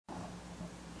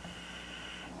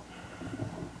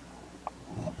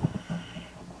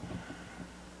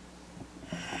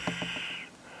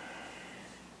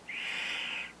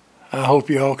I hope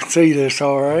you all can see this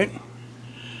all right.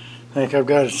 I think I've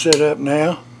got it set up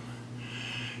now.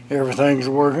 Everything's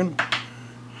working.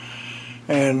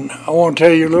 And I want to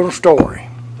tell you a little story.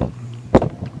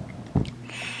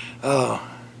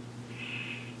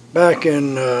 Back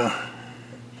in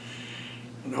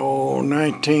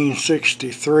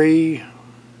 1963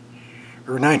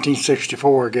 or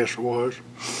 1964, I guess it was,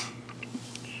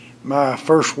 my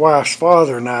first wife's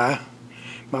father and I,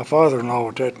 my father-in-law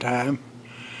at that time,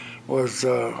 was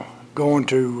going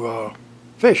to a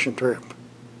fishing trip.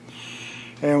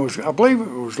 And I believe it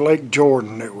was Lake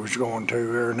Jordan that was going to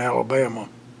here in Alabama.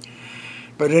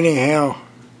 But anyhow,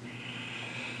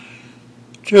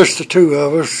 just the two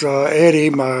of us. Eddie,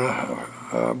 my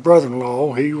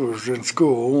brother-in-law, he was in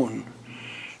school,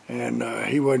 and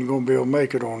he wasn't going to be able to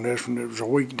make it on this one. It was a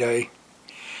weekday.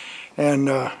 And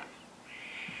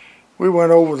we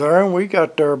went over there, and we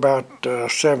got there about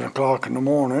 7 o'clock in the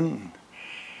morning.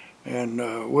 And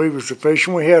we was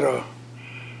fishing. We had a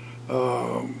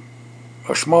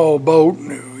small boat,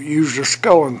 and we used a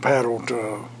sculling paddle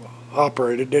to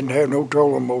operate it. Didn't have no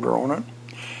trolling motor on it.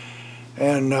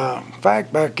 And in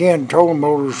fact, back then, trolling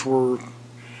motors were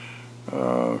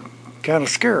kind of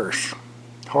scarce,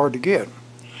 hard to get.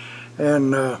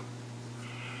 And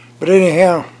but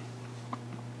anyhow,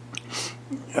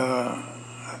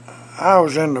 I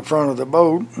was in the front of the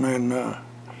boat, and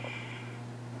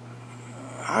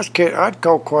I'd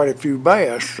caught quite a few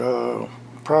bass,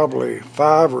 probably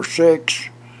 5 or 6.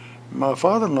 My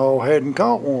father-in-law hadn't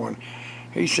caught one.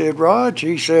 He said, "Rog,"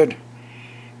 he said,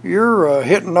 "you're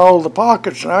hitting all the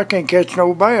pockets and I can't catch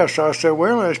no bass." I said,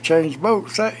 "Well, let's change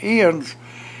boats ends."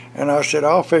 And I said,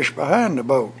 "I'll fish behind the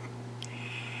boat."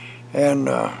 And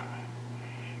of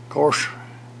course,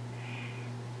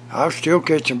 I was still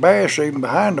catching bass even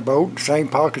behind the boat, the same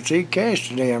pockets he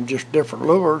cast it in, just different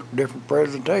lure, different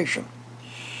presentation.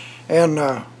 And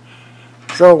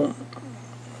so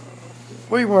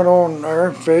we went on there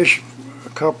and fished a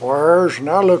couple hours, and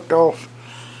I looked off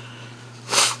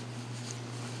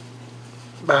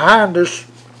behind us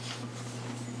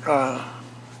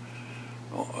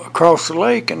across the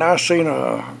lake, and I seen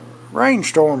a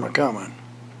rainstorm a-coming.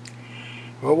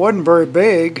 Well, it wasn't very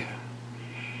big,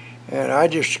 and I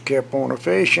just kept on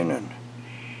fishing, and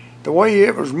the way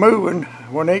it was moving,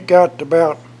 when it got to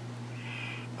about,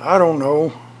 I don't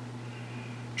know,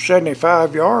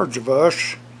 75 yards of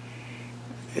us,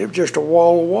 it was just a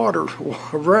wall of water,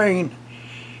 rain,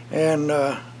 and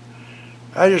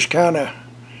I just kind of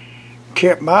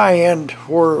kept my end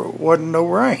where it wasn't no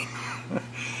rain.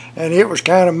 And it was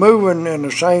kind of moving in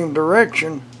the same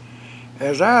direction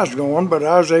as I was going, but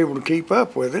I was able to keep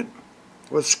up with it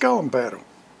with sculling paddle.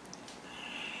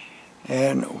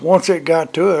 And once it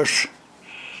got to us,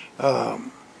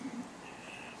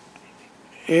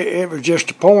 it was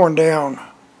just pouring down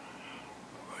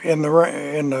in the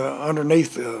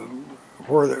underneath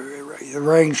where the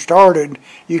rain started.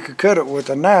 You could cut it with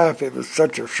a knife. It was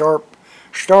such a sharp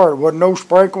start. Wasn't no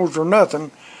sprinkles or nothing.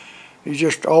 You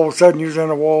just all of a sudden you was in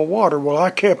a wall of water. Well,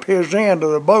 I kept his end of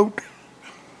the boat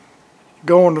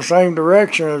going the same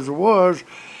direction as it was,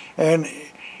 and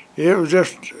it was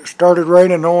just started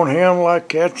raining on him like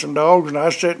cats and dogs, and I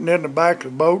was sitting in the back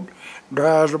of the boat,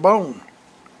 dry as a bone.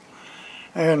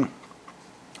 And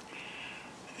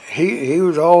he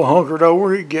was all hunkered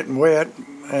over, he getting wet,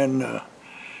 and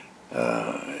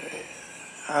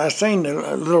I seen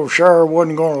the little shower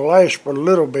wasn't going to last but a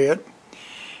little bit,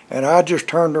 and I just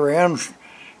turned around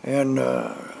and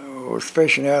was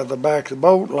fishing out of the back of the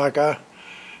boat like I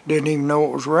didn't even know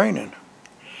it was raining.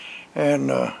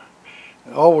 And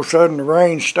all of a sudden the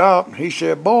rain stopped. He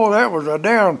said, "Boy, that was a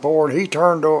downpour." And he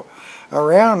turned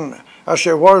around. I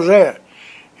said, "What is that?"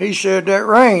 He said, "That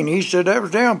rain." He said, "That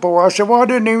was downpour." I said, "Well, I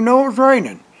didn't even know it was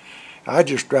raining." I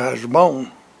just dry as a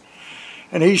bone.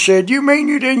 And he said, "You mean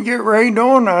you didn't get rained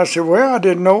on?" I said, "Well, I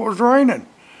didn't know it was raining."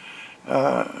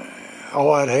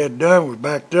 All I'd had done was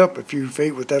backed up a few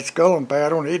feet with that sculling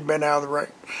paddle, and he'd been out of the rain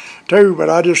too, but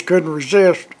I just couldn't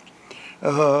resist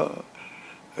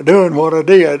doing what I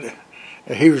did.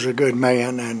 He was a good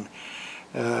man, and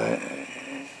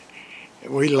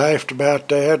we laughed about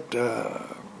that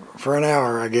for an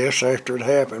hour, I guess, after it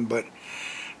happened. But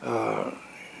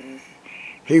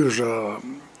he was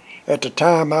at the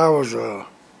time I was a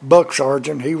buck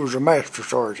sergeant. He was a master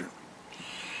sergeant,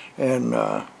 and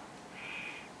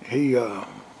he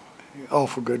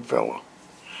awful good fellow.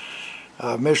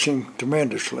 I miss him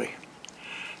tremendously.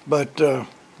 But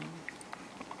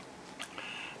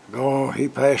he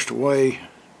passed away.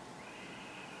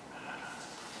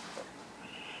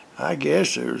 I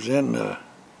guess it was in the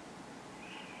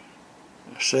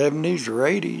 70s or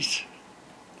 80s.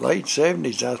 late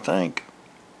 70s, I think.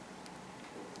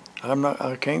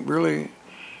 I can't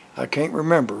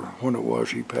remember when it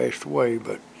was he passed away,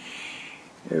 but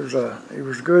he was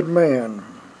a good man.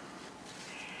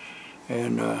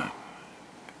 And I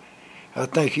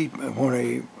think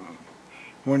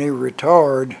when he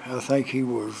retired, I think he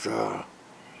was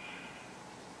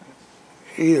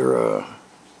either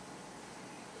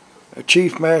a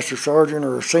chief master sergeant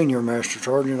or a senior master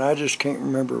sergeant. I just can't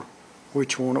remember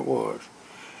which one it was,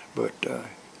 but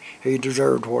he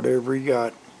deserved whatever he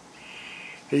got.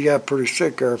 He got pretty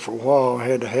sick there for a while.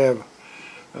 Had to have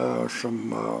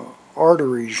some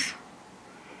arteries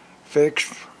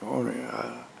fixed on it.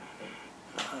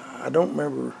 I don't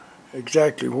remember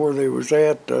exactly where they was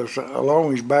at,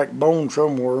 along his backbone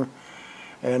somewhere,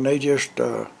 and they just,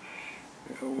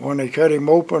 when they cut him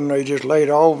open, they just laid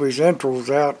all of his entrails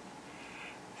out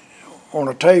on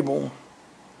a table,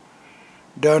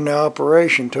 done the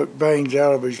operation, took veins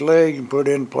out of his leg and put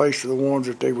in place of the ones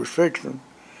that they was fixing.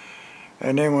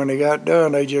 And then when they got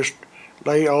done, they just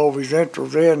laid all of his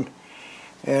entrails in,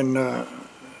 and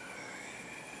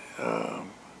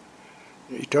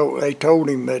they told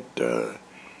him that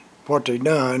what they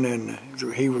done, and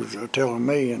he was telling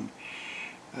me, and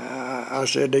I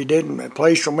said they didn't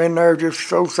place them in there just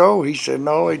so. He said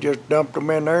no, they just dumped them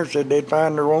in there and said they'd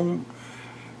find their own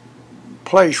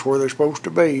place where they're supposed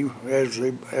to be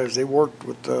as they worked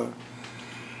with the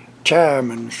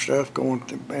chyme and stuff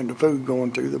and the food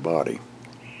going through the body.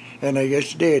 And I guess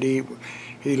he did.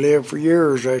 He lived for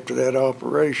years after that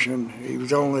operation. He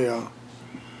was only I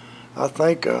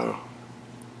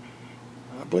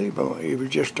believe he was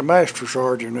just a master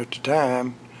sergeant at the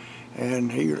time,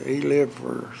 and he lived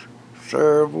for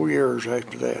several years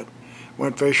after that.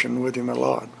 Went fishing with him a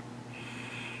lot.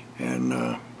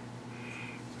 And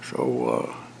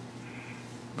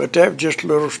but that was just a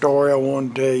little story I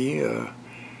wanted to tell you.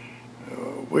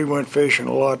 We went fishing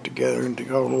a lot together and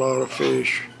caught a lot of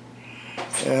fish.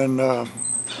 And at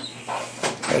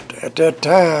that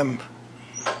time,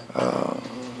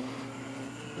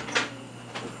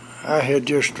 I had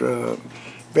just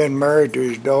been married to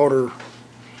his daughter,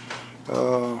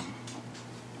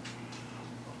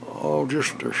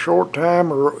 just a short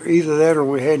time, or either that or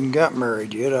we hadn't got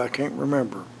married yet. I can't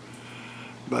remember.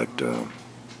 But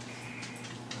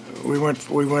we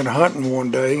went hunting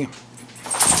one day,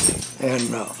 and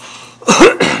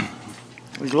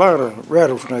there's a lot of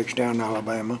rattlesnakes down in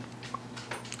Alabama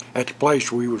at the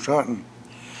place we was hunting.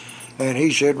 And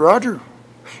he said, Roger,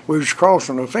 we was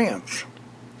crossing a fence.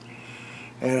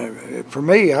 And for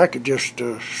me, I could just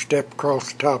step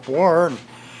across the top wire, and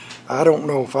I don't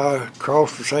know if I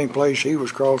crossed the same place he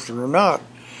was crossing or not.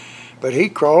 But he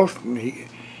crossed, and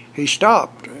he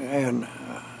stopped, and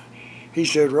he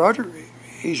said, Roger,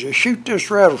 he said, shoot this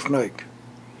rattlesnake.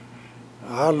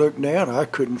 I looked down, I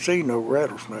couldn't see no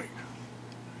rattlesnake.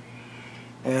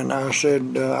 And I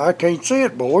said, I can't see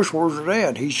it, boys, where's it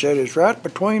at? He said, it's right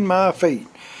between my feet.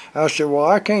 I said, well,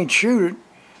 I can't shoot it.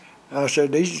 I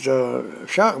said, these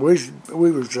shot,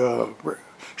 we was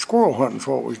squirrel hunting's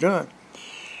what we was doing.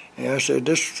 And I said,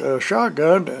 this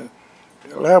shotgun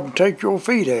allowed me to take your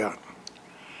feet out.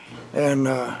 And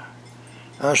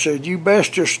I said, you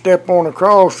best just step on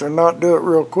across and not do it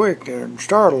real quick and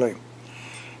startle him.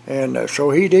 And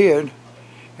so he did.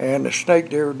 And the snake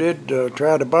there did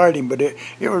try to bite him, but it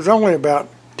was only about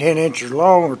 10 inches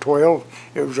long or 12.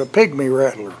 It was a pygmy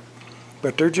rattler.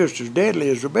 But they're just as deadly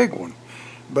as the big one.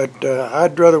 But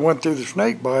I'd rather went through the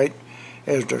snake bite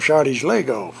as to shot his leg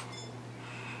off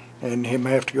and him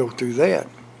have to go through that.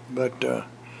 But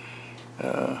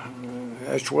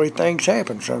that's the way things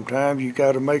happen sometimes. You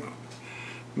got to make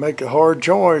a hard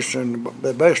choice, and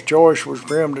the best choice was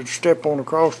for him to step on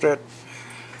across that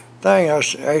thing.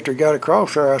 After he got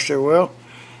across there, I said, well,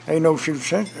 ain't no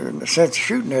sense of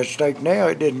shooting that snake now.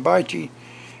 It didn't bite you.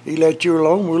 He let you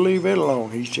alone, we'll leave it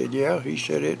alone. He said, yeah. He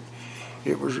said it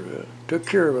was took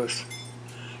care of us.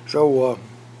 So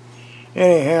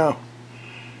anyhow,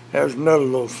 that was another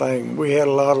little thing. We had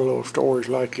a lot of little stories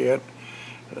like that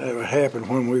would happen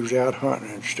when we was out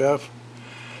hunting and stuff.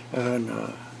 And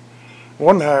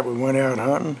one night we went out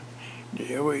hunting.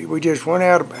 We just went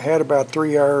out, had about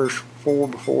 3 hours, 4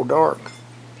 before dark.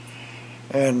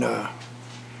 And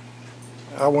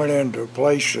I went into a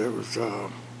place that was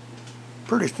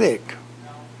pretty thick.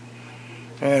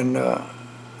 And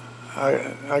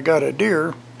I got a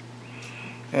deer,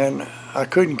 and I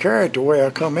couldn't carry it the way I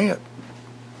come in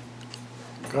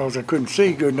because I couldn't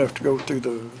see good enough to go through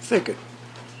the thicket.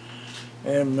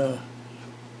 And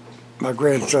my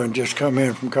grandson just come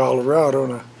in from Colorado,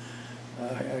 and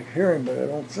I hear him, but I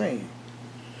don't see him.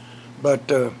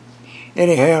 But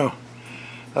anyhow,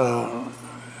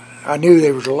 I knew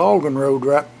there was a logging road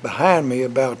right behind me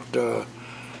about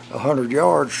 100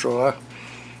 yards, so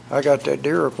I got that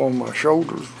deer up on my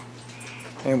shoulders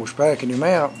and was packing him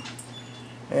out.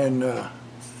 And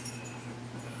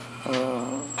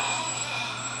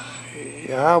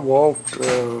I walked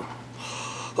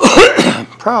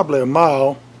probably a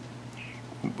mile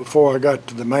before I got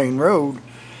to the main road.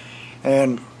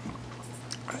 And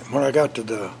when I got to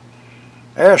the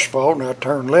asphalt and I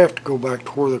turned left to go back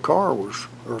to where the car was,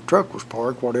 or truck was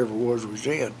parked, whatever it was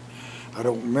in. I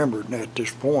don't remember it at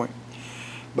this point.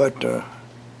 But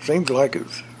seems like it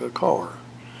was a car.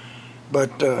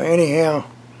 But anyhow,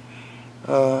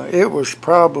 it was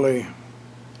probably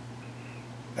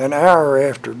an hour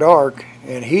after dark,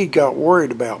 and he got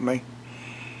worried about me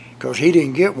because he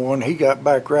didn't get one. He got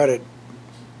back right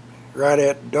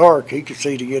at dark. He could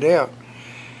see to get out,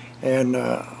 and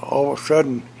all of a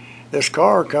sudden, this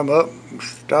car come up, and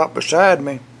stopped beside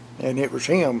me, and it was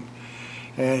him.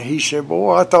 And he said,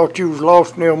 "Boy, I thought you was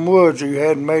lost in them woods. You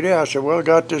hadn't made it." I said, "Well, I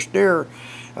got this deer.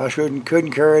 I couldn't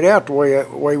carry it out the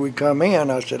way we come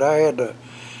in." I said, "I had to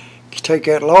take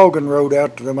that logging road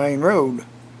out to the main road."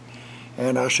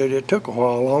 And I said, "It took a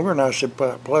while longer." And I said,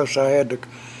 "Plus I had to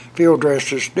field dress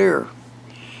this deer."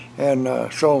 And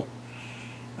so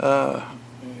I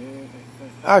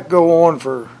could go on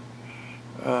for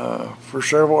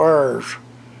several hours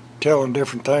telling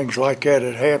different things like that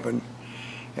had happened.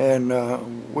 And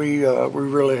we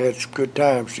really had some good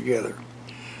times together.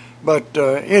 But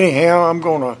anyhow, I'm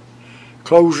going to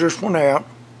close this one out.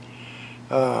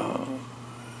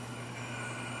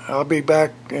 I'll be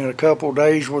back in a couple of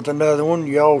days with another one.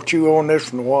 Y'all chew on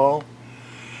this one a while.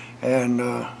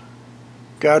 And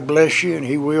God bless you, and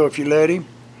He will if you let Him.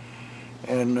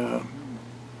 And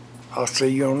I'll see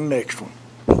you on the next one.